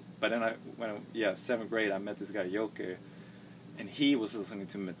bands. But then when 7th grade, I met this guy Yoke, and he was listening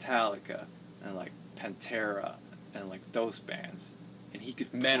to Metallica and like Pantera and like those bands. And he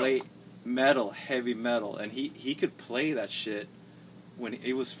could play metal, heavy metal, and he could play that shit when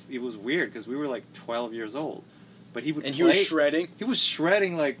it was weird because we were like 12 years old, but he would he was shredding. He was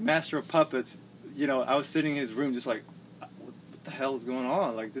shredding like Master of Puppets. You know, I was sitting in his room just like, what the hell is going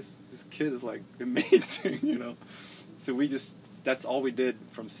on? Like this kid is like amazing, you know. So that's all we did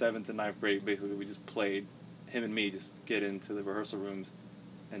from 7th to 9th grade. Basically, we just played. Him and me just get into the rehearsal rooms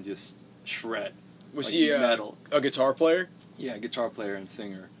and just shred. Was like he metal. A guitar player? Yeah, guitar player and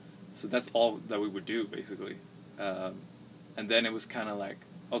singer. So that's all that we would do, basically. And then it was kind of like,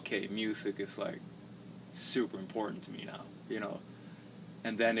 okay, music is like super important to me now, you know.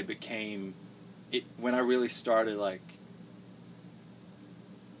 And then it became, when I really started like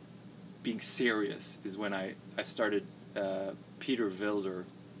being serious is when I started, Peter Wilder,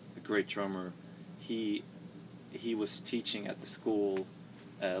 the great drummer, he was teaching at the school,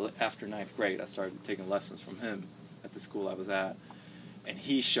 after 9th grade. I started taking lessons from him at the school I was at, and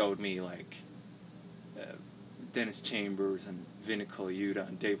he showed me like Dennis Chambers and Vinnie Colaiuta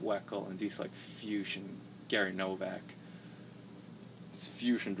and Dave Weckl and these like fusion, Gary Novak,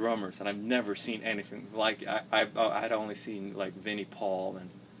 fusion drummers, and I've never seen anything like. I'd only seen like Vinnie Paul and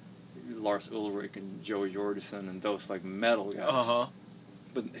Lars Ulrich and Joey Jordison and those like metal guys.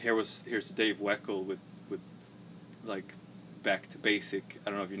 But here's Dave Weckl with like Back to Basic. I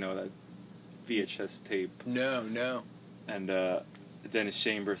don't know if you know that VHS tape. No. And Dennis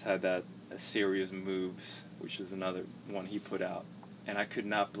Chambers had that Serious Moves, which is another one he put out, and I could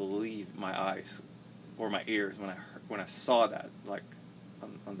not believe my eyes or my ears when I saw that, like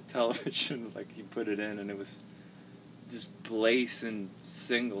on the television. Like he put it in, and it was just blazing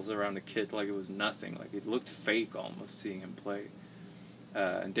singles around the kit like it was nothing. Like it looked fake almost seeing him play.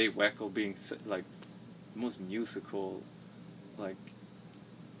 And Dave Weckl being like the most musical, like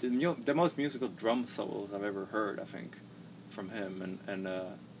the most musical drum solos I've ever heard, I think, from him, and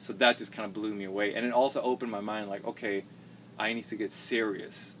so that just kind of blew me away. And it also opened my mind, like, okay, I need to get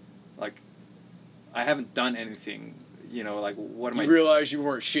serious. Like, I haven't done anything, you know, like, what am I... You realized you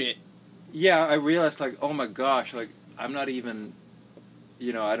weren't shit. Yeah, I realized, like, oh my gosh, like, I'm not even,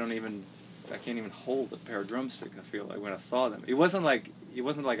 you know, I can't even hold a pair of drumsticks, I feel like, when I saw them. It wasn't like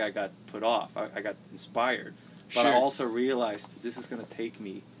I got put off. I got inspired. But I also realized this is going to take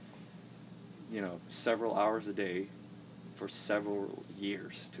me, you know, several hours a day for several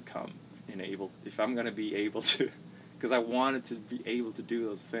years to come, if I'm going to be able to, because I wanted to be able to do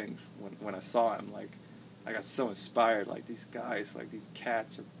those things. When I saw him, like, I got so inspired, like, these guys, like, these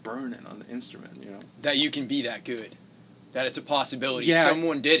cats are burning on the instrument, you know. That you can be that good. That it's a possibility. Yeah.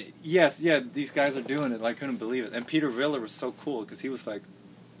 Someone did it. Yes, yeah, these guys are doing it. I couldn't believe it. And Peter Wilder was so cool, because he was like,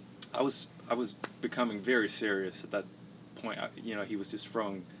 I was becoming very serious at that point. You know, he was just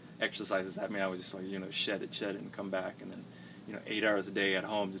throwing exercises at me. I was just like, you know, shed it, and come back, and then, you know, 8 hours a day at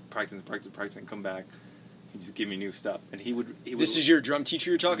home, just practicing, and come back. He'd just give me new stuff, and he would. This is your drum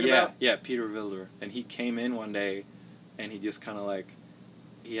teacher you're talking about? Yeah, Peter Wilder, and he came in one day, and he just kind of like,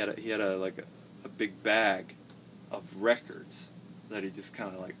 he had a big bag of records that he just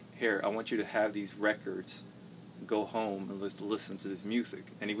kind of like, here, I want you to have these records, go home and listen to this music.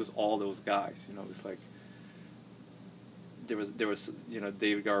 And he was all those guys, you know. It was like there was you know,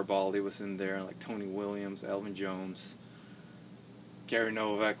 David Garibaldi was in there, and like Tony Williams, Elvin Jones, Gary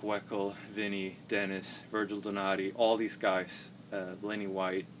Novak, Weckl, Vinny, Dennis, Virgil Donati, all these guys, Lenny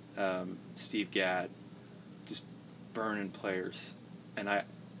White, Steve Gadd, just burning players.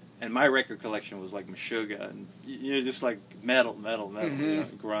 And my record collection was like Meshuggah, and you know, just like metal, mm-hmm. You know,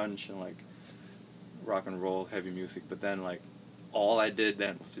 grunge and like rock and roll, heavy music. But then, like, all I did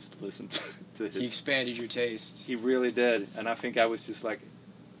then was just listen to his... He expanded your taste. He really did, and I think I was just like,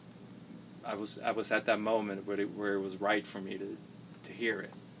 I was at that moment where it was right for me to hear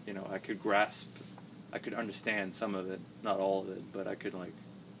it. You know, I could grasp, I could understand some of it, not all of it, but I could, like,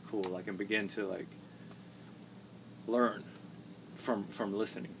 cool, I can begin to, like, learn from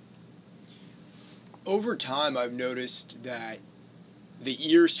listening. Over time, I've noticed that the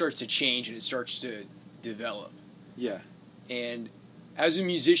ear starts to change and it starts to develop. Yeah. And as a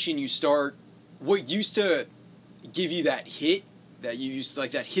musician, you start, what used to give you that hit, that you used to,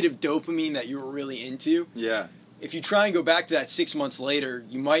 like, that hit of dopamine that you were really into. Yeah. If you try and go back to that 6 months later,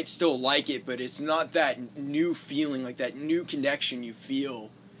 you might still like it, but it's not that new feeling, like that new connection you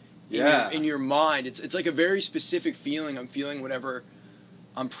feel in your mind. It's like a very specific feeling I'm feeling whenever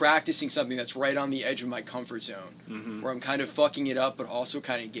I'm practicing something that's right on the edge of my comfort zone, mm-hmm. where I'm kind of fucking it up, but also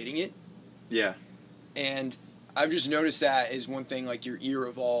kind of getting it. Yeah. And I've just noticed that is one thing, like, your ear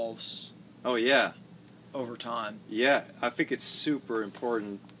evolves. Oh, yeah. Over time. Yeah, I think it's super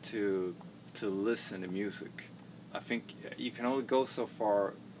important to listen to music. I think you can only go so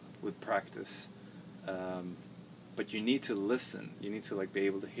far with practice, but you need to listen. You need to, like, be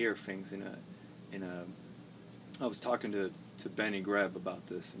able to hear things in a. I was talking to Benny Greb about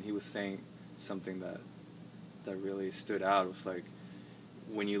this, and he was saying something that really stood out. It was like,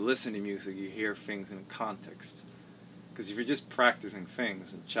 when you listen to music, you hear things in a context. Because if you're just practicing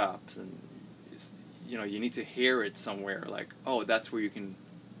things and chops, and it's, you know, you need to hear it somewhere. Like, oh, that's where you can.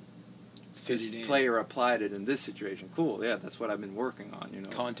 This player applied it in this situation. Cool, yeah, that's what I've been working on. You know,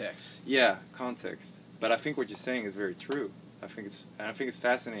 context. Yeah, context. But I think what you're saying is very true. I think it's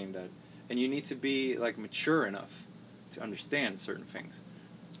fascinating that, and you need to be like mature enough to understand certain things.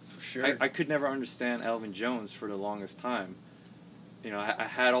 For sure. I could never understand Elvin Jones for the longest time. You know, I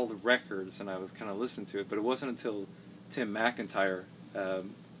had all the records and I was kind of listening to it, but it wasn't until Tim McIntyre,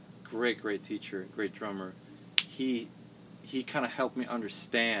 great teacher, great drummer, he kind of helped me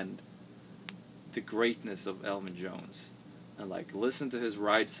understand the greatness of Elvin Jones, and like listen to his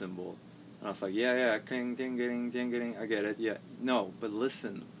ride cymbal, and I was like, yeah, ding, ding, ding, ding, ding, I get it, yeah, no, but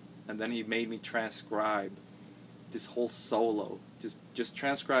listen, and then he made me transcribe this whole solo, just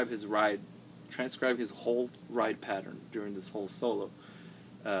transcribe his whole ride pattern during this whole solo.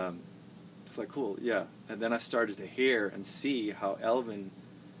 It's like, cool, yeah, and then I started to hear and see how Elvin,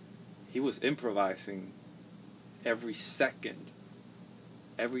 he was improvising every second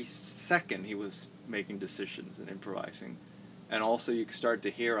he was making decisions and improvising. And also you start to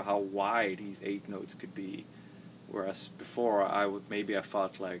hear how wide these 8 notes could be, whereas before I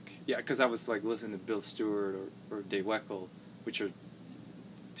thought like, yeah, because I was like listening to Bill Stewart or Dave Weckl, which are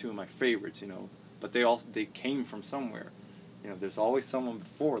 2 of my favorites, you know, but they came from somewhere, you know, there's always someone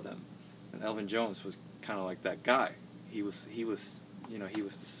before them, and Elvin Jones was kind of like that guy. He was you know, he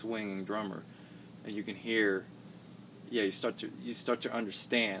was the swinging drummer, and you can hear, yeah, you start to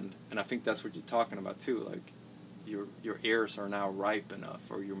understand, and I think that's what you're talking about too. Like, your ears are now ripe enough,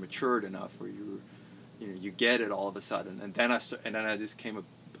 or you're matured enough, or you get it all of a sudden. And then I just came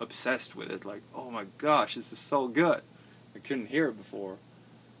obsessed with it. Like, oh my gosh, this is so good. I couldn't hear it before,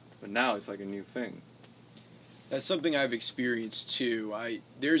 but now it's like a new thing. That's something I've experienced too.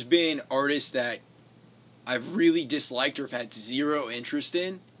 There's been artists that I've really disliked or have had zero interest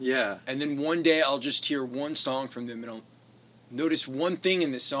in. Yeah. And then one day I'll just hear one song from them and I'll notice one thing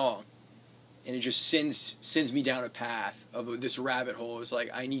in the song, and it just sends me down a path of this rabbit hole. It's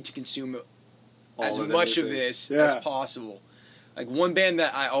like, I need to consume as much of this as possible. Like, one band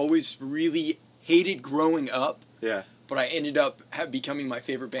that I always really hated growing up, yeah, but I ended up becoming my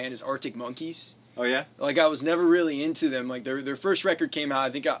favorite band, is Arctic Monkeys. Oh yeah? Like, I was never really into them. Like, their first record came out, I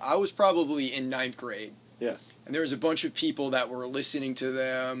think I was probably in 9th grade. Yeah. And there was a bunch of people that were listening to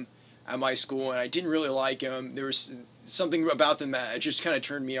them at my school, and I didn't really like them. There was something about them that just kind of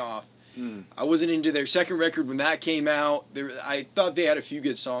turned me off. I wasn't into their second record when that came out. I thought they had a few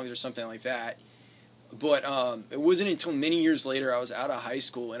good songs or something like that. But it wasn't until many years later I was out of high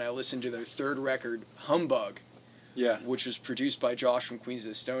school and I listened to their third record, Humbug, yeah, which was produced by Josh from Queens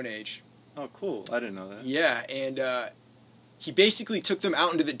of the Stone Age. Oh, cool. I didn't know that. Yeah, and he basically took them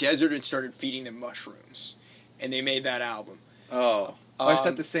out into the desert and started feeding them mushrooms. And they made that album. Oh. Is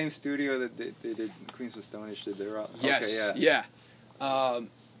that the same studio that they did, Queens of Stone Age did their album? Yes, okay, yeah.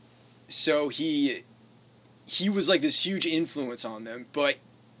 So he was like this huge influence on them, but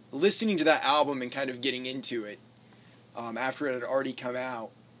listening to that album and kind of getting into it, after it had already come out,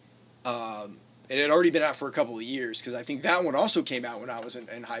 it had already been out for a couple of years, because I think that one also came out when I was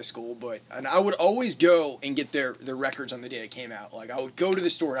in high school, and I would always go and get their records on the day it came out. Like, I would go to the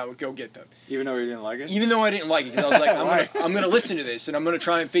store and I would go get them. Even though you didn't like it? Even though I didn't like it, because I was like, I'm gonna listen to this, and I'm gonna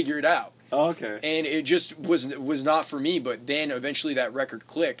try and figure it out. Oh, okay. And it just was not for me, but then eventually that record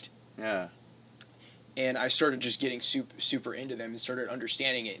clicked. Yeah. And I started just getting super into them and started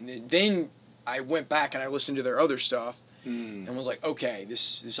understanding it. And then I went back and I listened to their other stuff and was like, okay,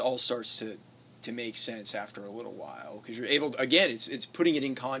 this all starts to make sense after a little while, because you're able to, again, it's putting it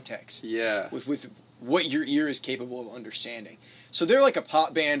in context. Yeah. With what your ear is capable of understanding. So they're like a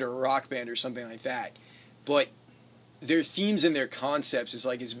pop band or a rock band or something like that, but their themes and their concepts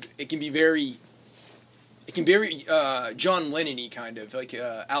it can be very John Lennon-y kind of, like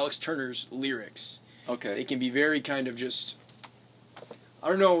Alex Turner's lyrics. Okay. They can be very kind of just, I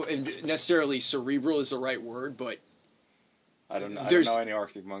don't know necessarily cerebral is the right word, but I don't know any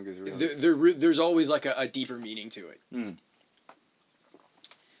Arctic Monkeys really. There's always like a deeper meaning to it.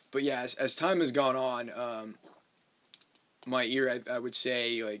 But yeah, as time has gone on, my ear, I would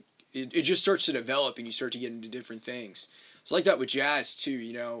say, like, it just starts to develop and you start to get into different things. It's like that with jazz too,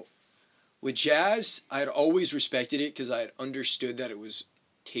 you know. With jazz, I had always respected it because I had understood that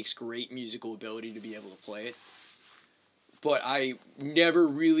takes great musical ability to be able to play it. But I never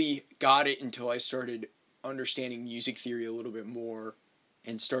really got it until I started understanding music theory a little bit more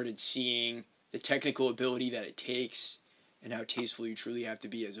and started seeing the technical ability that it takes and how tasteful you truly have to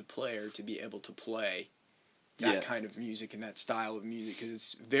be as a player to be able to play that kind of music and that style of music, because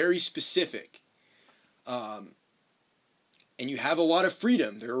it's very specific. And you have a lot of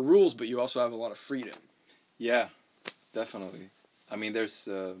freedom. There are rules, but you also have a lot of freedom. Yeah, definitely. I mean, there's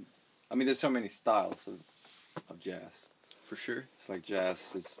so many styles of jazz. For sure. It's like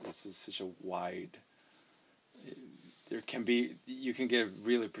jazz. It's such a wide. you can get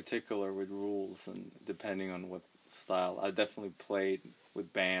really particular with rules, and depending on what style. I definitely played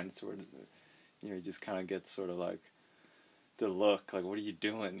with bands where, you just kind of get sort of like the look, like, what are you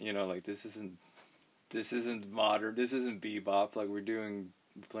doing? Like, this isn't modern, this isn't bebop, like we're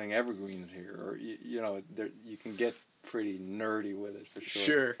playing evergreens here, or you can get pretty nerdy with it for sure.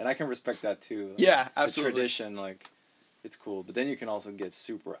 Sure. And I can respect that too. Like, yeah, absolutely. the tradition, like, it's cool, but then you can also get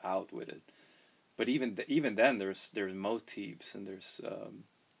super out with it. But even then, there's motifs, and there's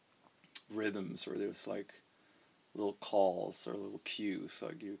rhythms, or there's like little calls or little cues,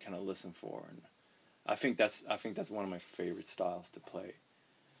 like you kind of listen for. And I think that's one of my favorite styles to play.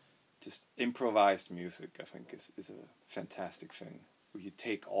 Just improvised music, I think, is a fantastic thing, where you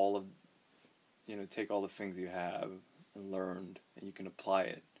take all the things you have and learned, and you can apply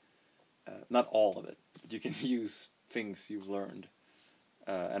it. Not all of it, but you can use things you've learned.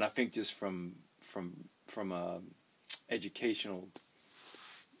 And I think just from a educational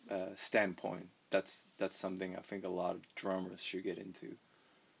standpoint, that's something I think a lot of drummers should get into,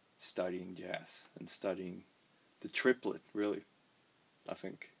 studying jazz and studying the triplet. Really, I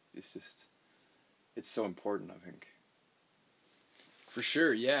think it's so important, I think. For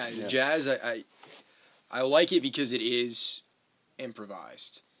sure, yeah. Jazz, I like it because it is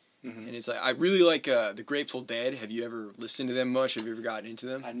improvised. Mm-hmm. And it's like, I really like the Grateful Dead. Have you ever listened to them much? Have you ever gotten into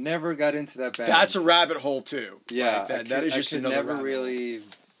them? I never got into that band. That's a rabbit hole too. Yeah, like that is just another never rabbit really hole.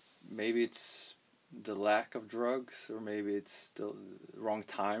 Maybe it's the lack of drugs, or maybe it's still the wrong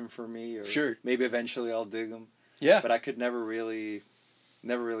time for me, or sure. Maybe eventually I'll dig them. Yeah. But I could never really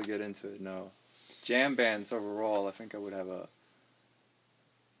get into it, no. Jam bands overall, I think I would have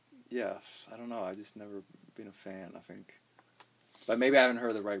I don't know, I just never been a fan, I think. But maybe I haven't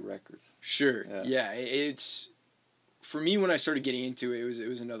heard the right records. Sure. Yeah, it's, for me, when I started getting into it, it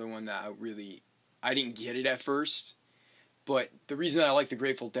was another one that I didn't get it at first. But the reason that I like the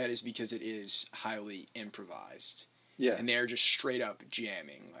Grateful Dead is because it is highly improvised. Yeah. And they're just straight up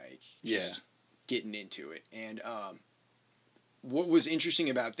jamming, like, just getting into it. And what was interesting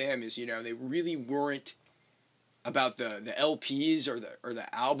about them is, they really weren't about the LPs or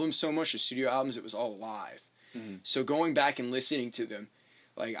the albums so much, the studio albums. It was all live. Mm-hmm. So going back and listening to them,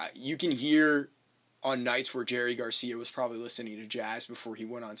 like, you can hear on nights where Jerry Garcia was probably listening to jazz before he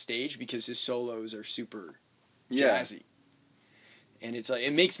went on stage, because his solos are super jazzy. And it's like,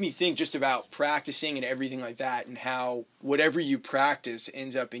 it makes me think just about practicing and everything like that, and how whatever you practice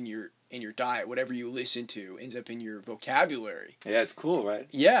ends up in your diet, whatever you listen to ends up in your vocabulary. Yeah, it's cool, right?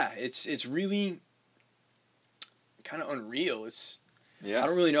 Yeah, it's really kind of unreal. I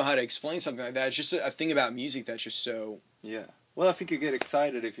don't really know how to explain something like that. It's just a thing about music that's just so... Yeah. Well, I think you get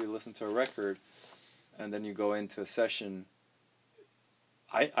excited if you listen to a record, and then you go into a session.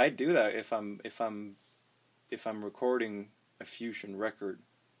 I do that if I'm recording a fusion record,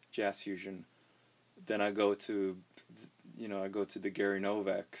 jazz fusion. Then I go to the Gary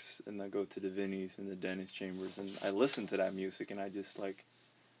Novaks, and I go to the Vinnies and the Dennis Chambers, and I listen to that music, and I just, like,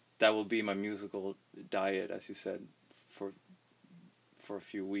 that will be my musical diet, as you said, for a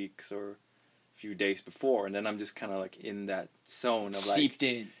few weeks or a few days before, and then I'm just kind of like in that zone of, like, seeped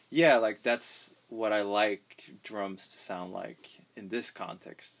in. Yeah, like, that's what I like drums to sound like in this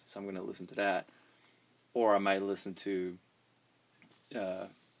context, so I'm going to listen to that. Or I might listen to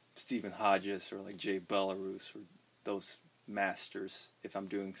Stephen Hodges or, like, Jay Belarus, or those masters if I'm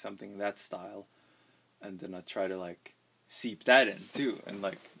doing something in that style, and then I try to, like, seep that in too, and,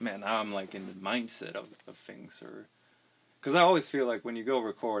 like, man, now I'm, like, in the mindset of things. Or because I always feel like when you go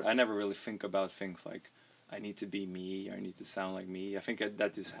record, I never really think about things like, I need to be me, or I need to sound like me. I think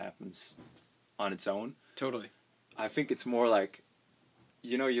that just happens on its own. Totally. I think it's more like,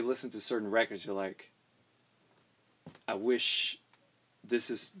 you listen to certain records, you're like, I wish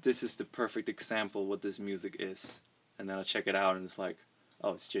this is the perfect example what this music is. And then I check it out, and it's like,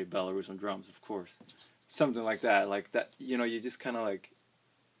 oh, it's Jay Belarus on drums, of course. Something like that. Like that, you just kind of, like,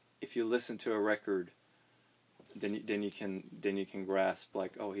 if you listen to a record, then you can grasp,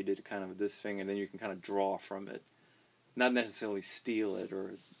 like, oh, he did kind of this thing, and then you can kind of draw from it, not necessarily steal it,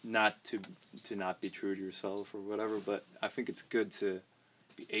 or not to not be true to yourself or whatever. But I think it's good to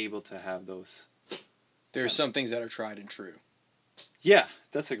be able to have those. There are some things that are tried and true. Yeah,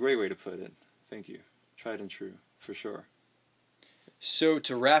 that's a great way to put it. Thank you. Tried and true, for sure. So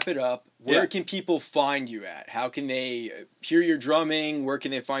to wrap it up, where can people find you at? How can they hear your drumming? Where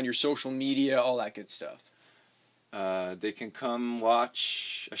can they find your social media? All that good stuff. They can come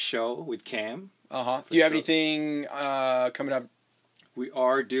watch a show with Cam. Uh-huh. Do you have anything coming up? We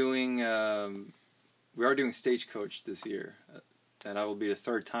are doing Stagecoach this year. and I will be the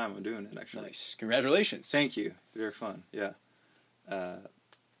third time I'm doing it, actually. Nice. Congratulations. Thank you. Very fun. Yeah.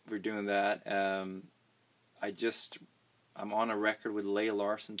 We're doing that. I'm on a record with Leigh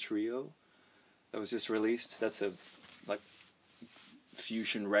Larson Trio that was just released. That's a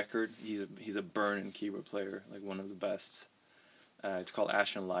fusion record. He's a burning keyboard player, like one of the best. It's called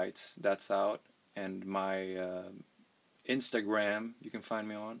Ashen Lights. That's out, and my Instagram you can find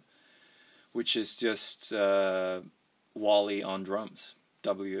me on, which is just Walle on drums,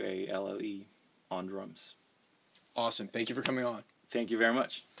 Walle on drums. Awesome. Thank you for coming on. Thank you very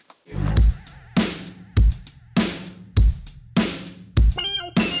much.